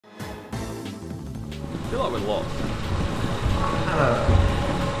feel like we're lost.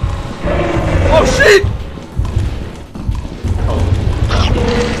 Oh shit!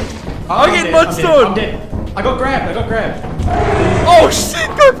 I'm getting munched on! I'm dead. I got grabbed, Oh shit!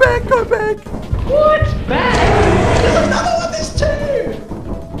 Go back, go back! What? Back? There's another one, there's two!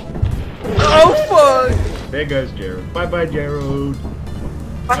 Oh fuck! There goes Gerald. Bye bye, Gerald.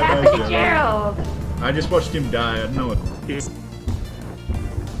 What happened to Gerald? I just watched him die. I don't know what.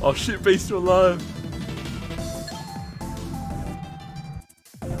 Oh shit, Beast still alive.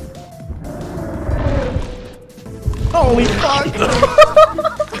 Holy fuck!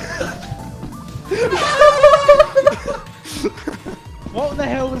 What the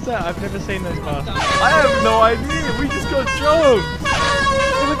hell was that? I've never seen those cars. I have no idea. We just got jumped.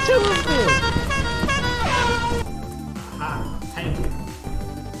 There were two of them.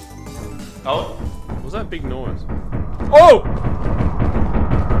 Oh, what was that big noise? Oh!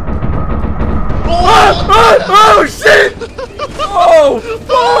 Oh shit! Oh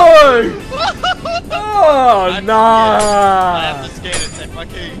fuck! Oh nah! I have to scan and take my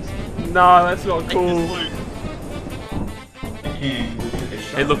keys. Nah, that's not cool.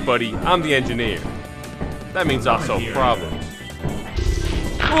 Hey, look, buddy, I'm the engineer. That means I solve problems.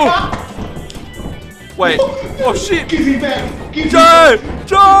 Oh! Wait! Oh shit! Give me back! Give me Jay!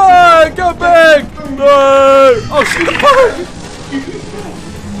 Jay! Go back! No! Oh shit!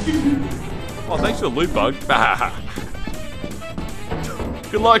 Oh, thanks for the loot bug.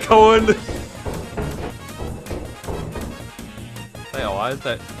 Good luck, Cohen. Hey, eyes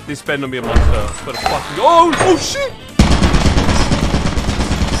that this better not be a monster. But a fucking oh shit!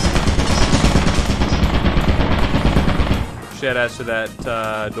 Shout out to that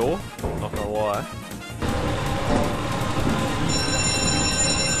door. Not gonna lie.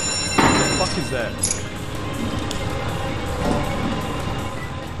 What the fuck is that?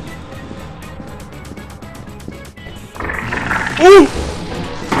 Ooh!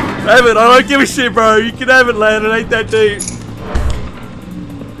 Have it, I don't give a shit, bro. You can have it, lad. It ain't that deep.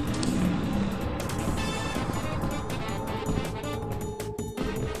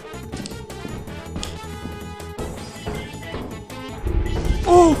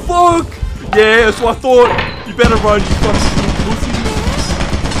 Oh, fuck! Yeah, that's what I thought. You better run, you fucking pussy.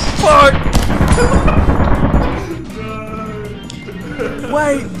 Fuck!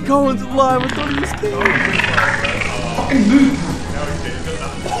 Wait, Cohen's alive. I thought he was dead. Fucking move!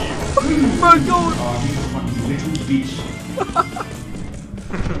 Bro, Cohen! Oh, you fucking little bitch.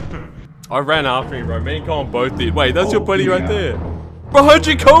 I ran after him, bro. Me and Cohen both did. Wait, that's your buddy right there. Behind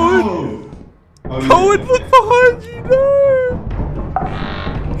you, Cohen! Oh, Cohen, look behind you, no!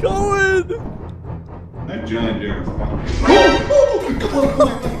 Cohen! That giant dude is fucking. Come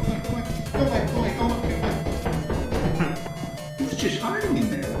on. He was just hiding in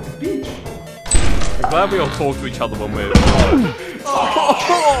there, like a bitch. I'm glad we all talk to each other when we're.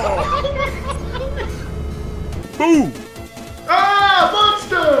 Boo! Ah,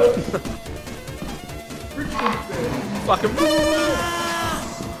 monster! Fucking.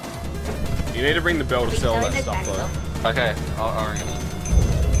 You need to ring the bell to sell that stuff, though. Okay, I'll ring it.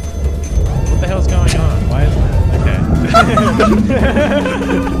 What the hell's going on? Why is that? Okay.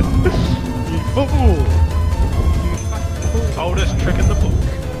 You fool! Oldest trick in the book.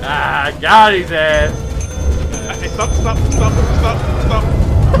 Ah, got his ass. Hey, stop.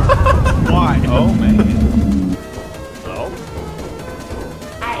 Why? Oh man. Oh?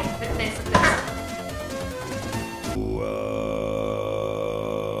 Hey, put this.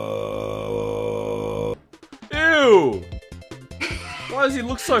 Ew! Why does he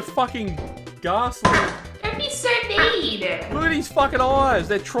look so fucking ghastly? Don't be so mean. Look at his fucking eyes.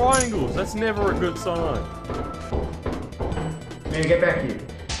 They're triangles. That's never a good sign. Man, get back here.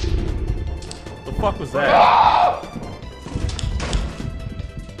 The fuck was that?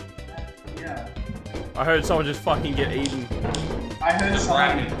 Yeah. I heard someone just fucking get eaten. I heard It's a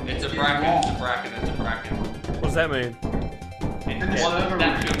bracket. It's a bracket. What does that mean? That's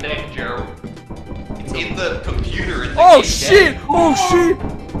your name, Gerald. It's in the computer. In the Oh game. shit! Oh shit!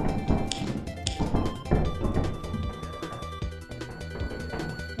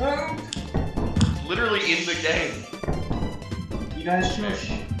 It's literally in the game. You guys shush.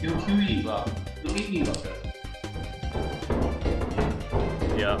 He'll kill you. He'll eat you.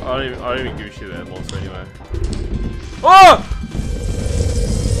 Yeah, I don't even give a shit about that monster anyway. Oh!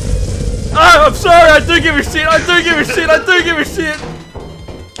 Ah, I'm sorry, I do give a shit, I do give a shit!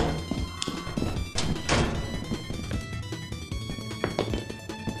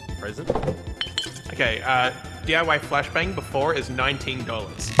 Present? Okay, DIY flashbang before is $19.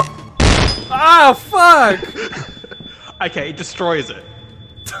 Ah, fuck! Okay, it destroys it.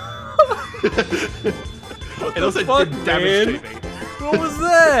 What It the also fuck, did damage to man? me. What was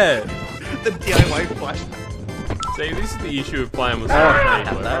that? The DIY flash. See, this is the issue with playing with someone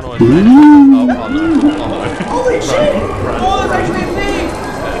people. I don't know what Holy shit! Oh, there's actually a thing!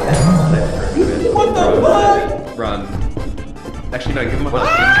 What the fuck? Run. Actually, no, give him a hug.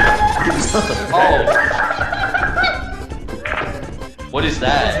 Oh. What is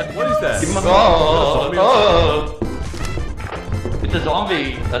that? What is that? Give him a hug. Oh. It's a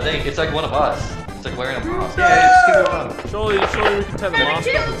zombie, I think. It's like one of us. It's like wearing a mask. Yeah, just give it a hug. Surely we can take the mask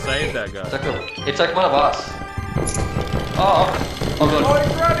off and save that guy. It's like one of us. Oh. Oh god.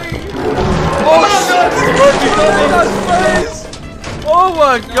 Oh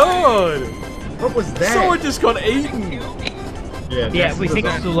my god! What was that? Someone just got eaten! Yeah, Yeah, we think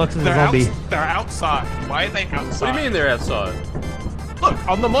it still looks as a They're, zombie. they're outside. Why are they outside? What do you mean they're outside? Look,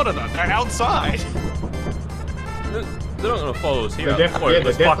 on the monitor, they're outside. They're not gonna follow us here. They're Wait,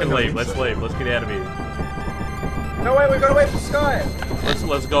 let's fucking definitely leave. Let's inside. leave. Let's get out of here. No, wait, we gotta wait for Sky.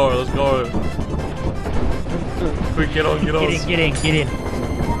 Let's go. Let's go. Quick, get on. Get in.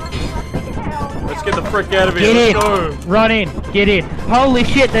 Let's get the frick out of here. Get Let's in. go. Run in. Get in. Holy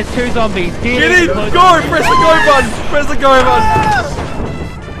shit, there's 2 zombies. Get in. Go. Press the go button. Press the go button.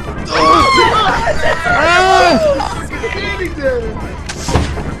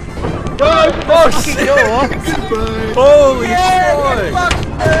 Oh shit! Holy shit!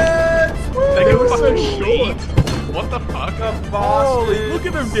 They get fucking short. What the fuck? Holy, look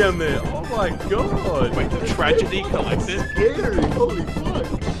at them down there. Oh my god. Wait, the tragedy collected? Scary. Holy fuck.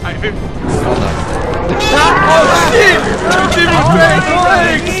 Oh shit! Jimmy's back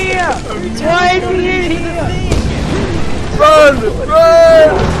legs! Why is he in here? Run!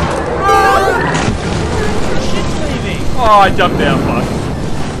 Oh, I jumped down, fuck.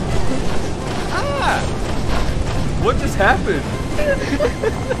 What just happened?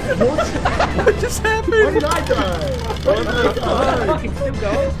 What just happened? Why did I die? Why did I die? Fucking still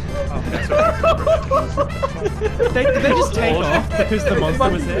going? Did they just take off because the monster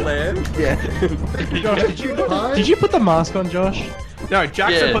was there? Land? Josh, did you die? Did you put the mask on, Josh? No,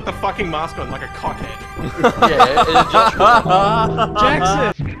 Jackson Yeah. put the fucking mask on like a cockhead. Yeah, it's just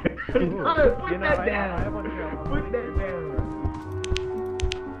Jackson! Put that down. Put that down.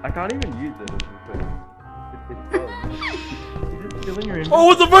 I can't even use it. It's still in your inventory. Oh,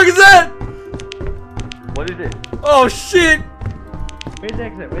 what the fuck is that? What is it? Oh shit! Where's the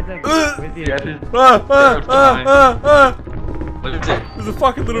exit? Where's the exit? Where's the Yeah, exit? what is it? There's a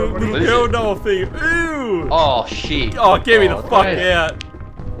fucking little What is girl it? doll thing. Ew! Oh shit. Oh, get me the fuck okay. out.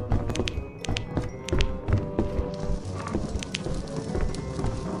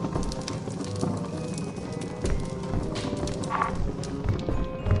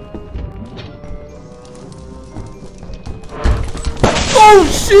 Oh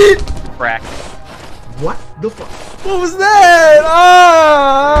shit! Crack. What the fuck? What was that?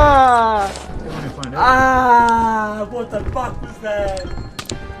 Ah! I want to find out. Ah! What the fuck was that?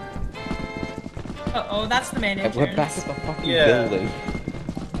 Uh-oh, that's the main entrance. We're back at the fucking Yeah. building.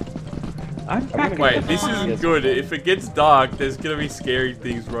 I'm back. Wait, this isn't good. If it gets dark, there's gonna be scary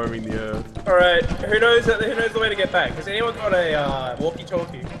things roaming the earth. Alright, who knows the way to get back? Has anyone got a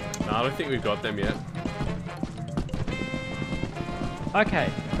walkie-talkie? No, I don't think we've got them yet. Okay,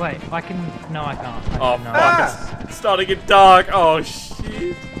 wait, I can. No, I can't. Oh No. fuck! It's starting to get dark. Oh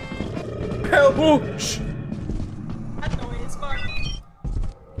shit! Help! Oh shh! That noise, fuck.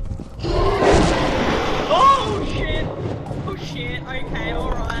 Oh shit! Oh shit, okay,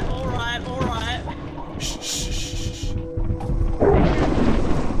 alright. Shh, shh, shh, shh.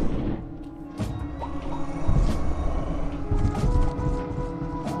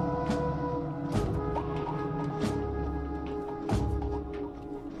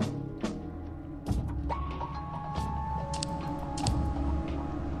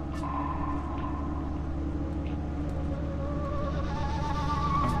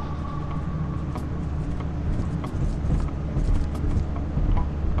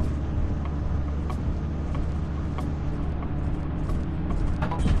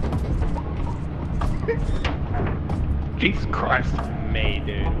 Jesus Christ. Me,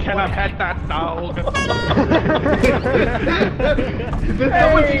 dude. Can I pet that dog? There's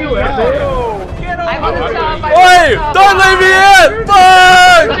someone still out there. I want to stop. Oi! Don't leave me in!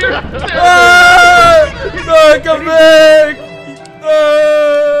 Fuck! Ah!